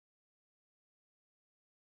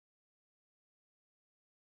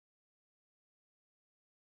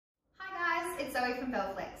it's Zoe from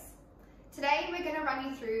Velflex. Today we're going to run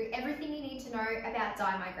you through everything you need to know about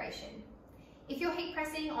dye migration. If you're heat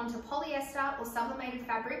pressing onto polyester or sublimated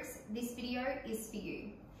fabrics, this video is for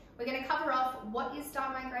you. We're going to cover off what is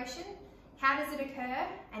dye migration, how does it occur,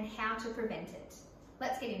 and how to prevent it.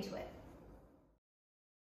 Let's get into it.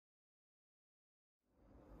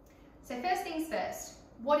 So first things first,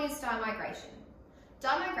 what is dye migration?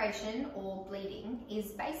 Dye migration, or bleeding,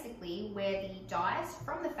 is basically where the dyes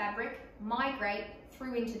from the fabric migrate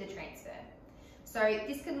through into the transfer. So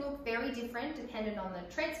this can look very different depending on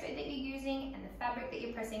the transfer that you're using and the fabric that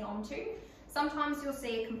you're pressing onto. Sometimes you'll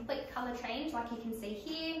see a complete colour change, like you can see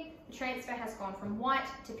here. The transfer has gone from white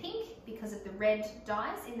to pink because of the red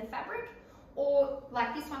dyes in the fabric, or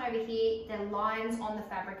like this one over here, the lines on the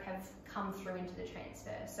fabric have come through into the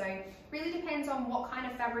transfer. So it really depends on what kind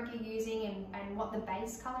of fabric you're using and what the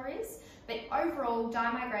base colour is. But overall,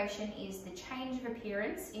 dye migration is the change of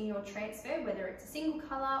appearance in your transfer, whether it's a single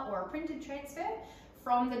colour or a printed transfer,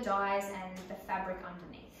 from the dyes and the fabric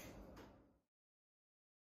underneath.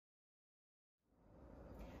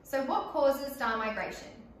 So what causes dye migration?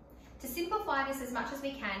 To simplify this as much as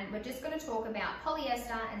we can, we're just going to talk about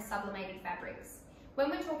polyester and sublimated fabrics. When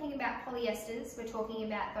we're talking about polyesters, we're talking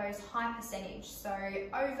about those high percentage, so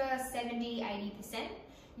over 70–80%,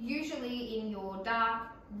 usually in your dark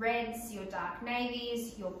reds, your dark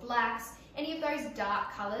navies, your blacks. Any of those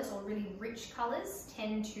dark colours or really rich colours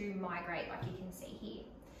tend to migrate, like you can see here.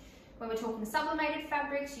 When we're talking sublimated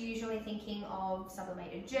fabrics, you're usually thinking of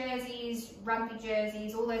sublimated jerseys, rugby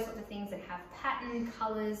jerseys, all those sorts of things that have pattern,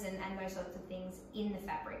 colours and those sorts of things in the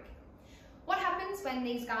fabric. What happens when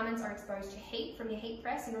these garments are exposed to heat from your heat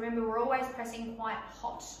press? And remember, we're always pressing quite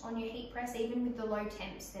hot on your heat press, even with the low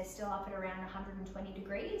temps, they're still up at around 120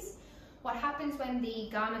 degrees. What happens when the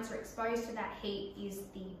garments are exposed to that heat is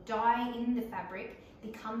the dye in the fabric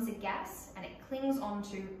becomes a gas and it clings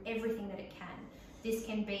onto everything that it can. This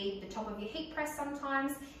can be the top of your heat press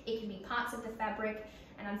sometimes, it can be parts of the fabric,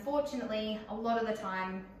 and unfortunately, a lot of the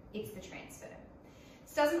time, it's the transfer.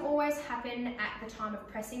 This doesn't always happen at the time of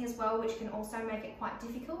pressing as well, which can also make it quite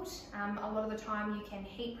difficult. A lot of the time you can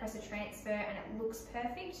heat press a transfer and it looks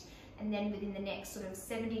perfect, and then within the next sort of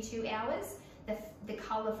 72 hours, the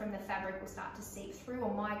colour from the fabric will start to seep through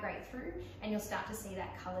or migrate through, and you'll start to see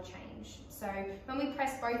that colour change. So when we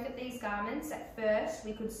pressed both of these garments, at first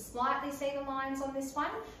we could slightly see the lines on this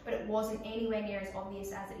one, but it wasn't anywhere near as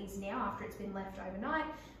obvious as it is now after it's been left overnight.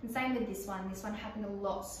 And same with this one happened a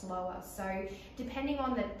lot slower. So depending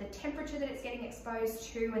on the temperature that it's getting exposed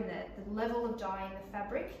to and the level of dye in the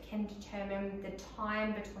fabric can determine the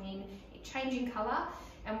time between it changing colour.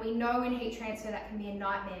 And we know in heat transfer that can be a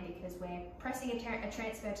nightmare because we're pressing a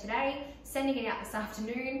transfer today, sending it out this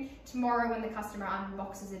afternoon. Tomorrow when the customer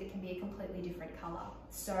unboxes it, it can be a completely different colour.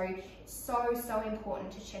 So it's so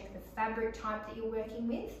important to check the fabric type that you're working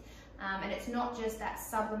with. And it's not just that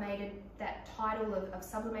sublimated, that title of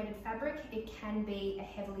sublimated fabric, it can be a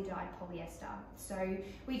heavily dyed polyester. So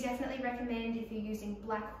we definitely recommend if you're using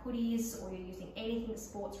black hoodies or you're using anything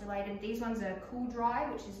sports related, these ones are cool dry,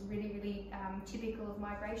 which is really typical of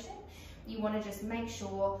migration. You want to just make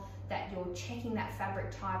sure that you're checking that fabric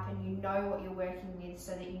type and you know what you're working with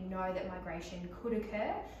so that you know that migration could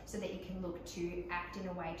occur so that you can look to act in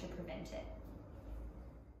a way to prevent it.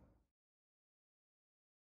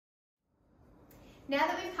 Now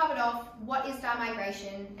that we've covered off what is dye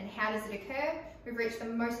migration and how does it occur, we've reached the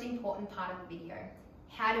most important part of the video.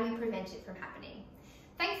 How do we prevent it from happening?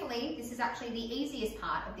 Thankfully, this is actually the easiest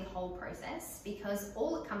part of the whole process because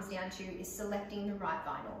all it comes down to is selecting the right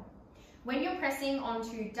vinyl. When you're pressing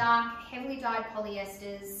onto dark, heavily dyed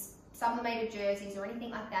polyesters, sublimated jerseys or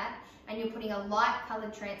anything like that, and you're putting a light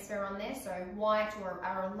coloured transfer on there, so white or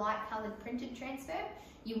a light coloured printed transfer,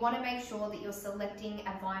 you want to make sure that you're selecting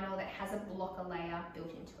a vinyl that has a blocker layer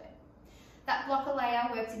built into it. That blocker layer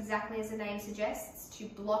works exactly as the name suggests, to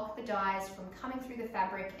block the dyes from coming through the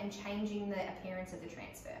fabric and changing the appearance of the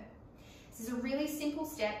transfer. This is a really simple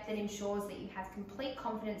step that ensures that you have complete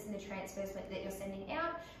confidence in the transfers that you're sending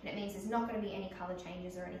out, and it means there's not going to be any colour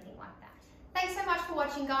changes or anything like that. Thanks so much for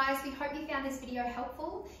watching, guys. We hope you found this video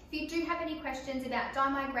helpful. If you do have any questions about dye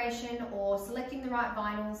migration or selecting the right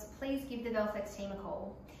vinyls, please give the Velflex team a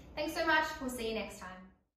call. Thanks so much. We'll see you next time.